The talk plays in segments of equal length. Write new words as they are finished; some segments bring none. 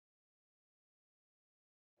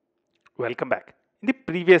Welcome back. In the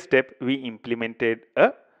previous step, we implemented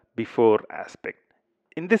a before aspect.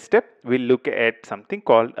 In this step, we'll look at something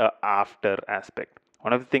called a after aspect.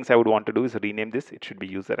 One of the things I would want to do is rename this. It should be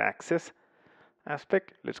user access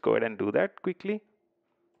aspect. Let's go ahead and do that quickly.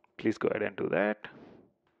 Please go ahead and do that.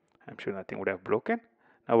 I'm sure nothing would have broken.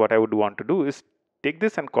 Now what I would want to do is take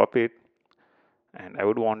this and copy it, and I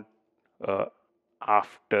would want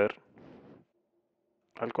after,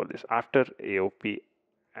 I'll call this after AOP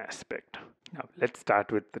aspect. Now let's start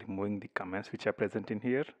with removing the comments which are present in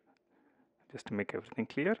here just to make everything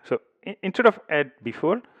clear. So instead of add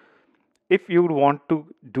before, if you would want to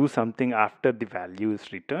do something after the value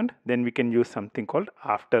is returned, then we can use something called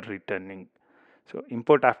after returning. So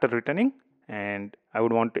import after returning, and I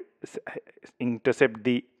would want to intercept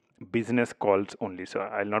the business calls only. So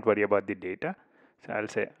I'll not worry about the data. So I'll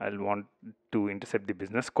say I'll want to intercept the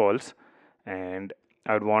business calls, and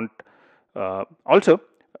I would want also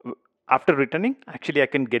after returning, actually I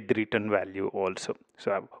can get the return value also.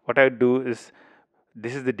 So what I would do is,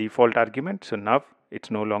 this is the default argument. So now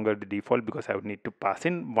it's no longer the default because I would need to pass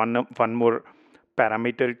in one more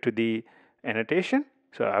parameter to the annotation.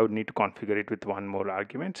 So I would need to configure it with one more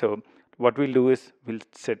argument. So what we'll do is we'll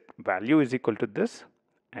set value is equal to this,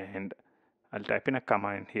 and I'll type in a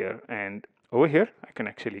comma in here, and over here I can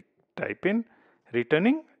actually type in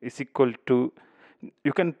returning is equal to,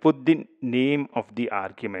 you can put the name of the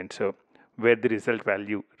argument, so where the result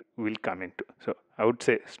value will come into. So I would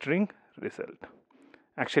say string result.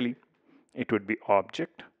 Actually it would be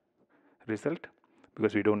object result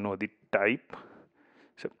because we don't know the type.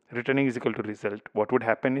 So returning is equal to result. What would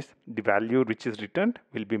happen is the value which is returned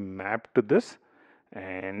will be mapped to this,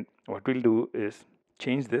 and what we'll do is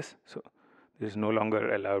change this. So this is no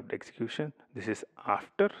longer allowed execution. This is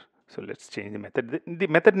after. So let's change the method. The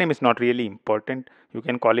method name is not really important. You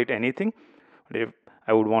can call it anything. But if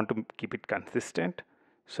I would want to keep it consistent,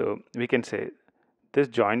 so we can say this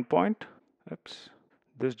join point,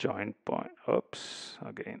 this join point,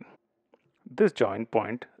 again, this join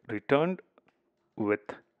point returned with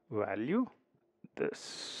value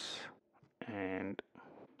this, and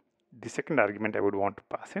the second argument I would want to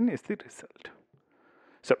pass in is the result.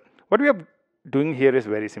 So what we are doing here is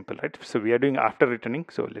very simple, right? So we are doing after returning.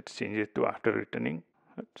 So let's change it to after returning.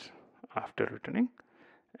 After returning,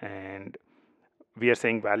 and we are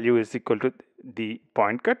saying value is equal to the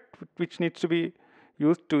point cut which needs to be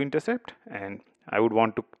used to intercept, and I would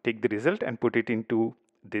want to take the result and put it into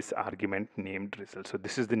this argument named result. So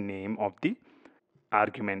this is the name of the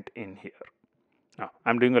argument in here. Now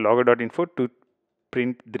I'm doing a logger.info to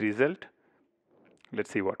print the result.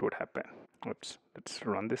 Let's see what would happen. Let's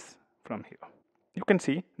run this from here. You can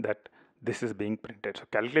see that this is being printed. So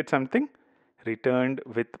calculate something returned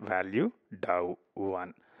with value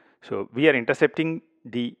dow1. So we are intercepting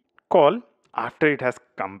the call after it has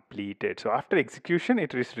completed. So after execution,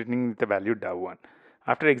 it is returning with the value dow1.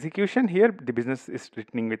 After execution, here the business is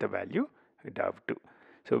returning with a value dow2.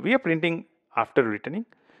 So we are printing after returning.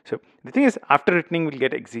 So the thing is, after returning will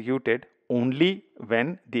get executed only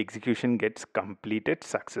when the execution gets completed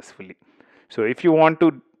successfully. So if you want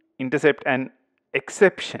to intercept an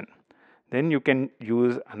exception, then you can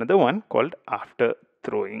use another one called after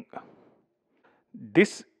throwing.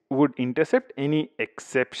 This would intercept any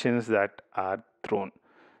exceptions that are thrown.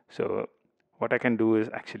 So what I can do is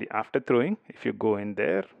actually after throwing, if you go in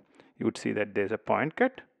there, you would see that there's a point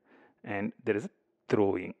cut and there is a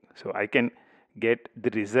throwing. So I can get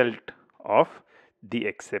the result of the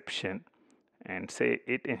exception and say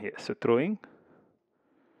it in here. So throwing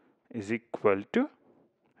is equal to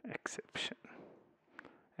exception,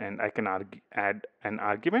 and I can add an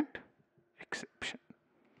argument exception,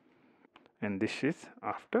 and this is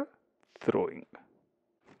after throwing.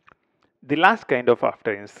 The last kind of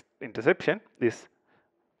after interception is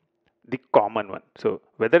the common one. So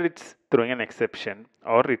whether it's throwing an exception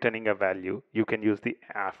or returning a value, you can use the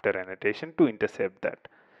after annotation to intercept that.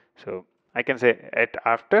 So I can say at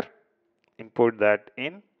after, import that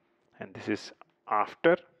in, and this is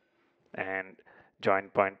after, and join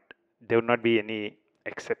point. There will not be any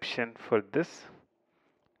exception for this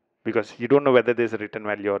because you don't know whether there's a return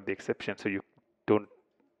value or the exception, so you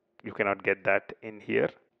cannot get that in here.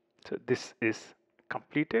 So this is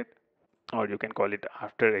completed, or you can call it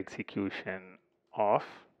after execution of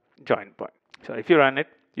join point. So if you run it,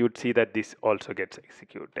 you would see that this also gets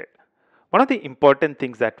executed. One of the important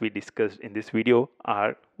things that we discussed in this video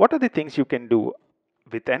are what are the things you can do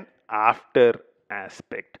with an after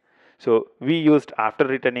aspect. So we used after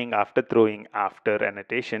returning, after throwing, after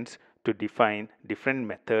annotations to define different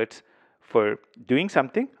methods for doing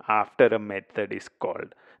something after a method is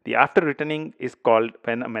called. The after returning is called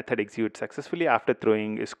when a method executes successfully. After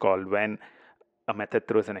throwing is called when a method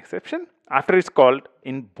throws an exception. After is called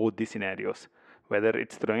in both the scenarios, whether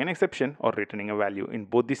it's throwing an exception or returning a value. In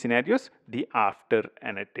both the scenarios, the after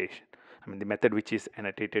annotation, the method which is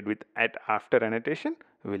annotated with at after annotation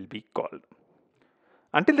will be called.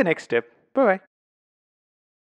 Until the next step, bye bye.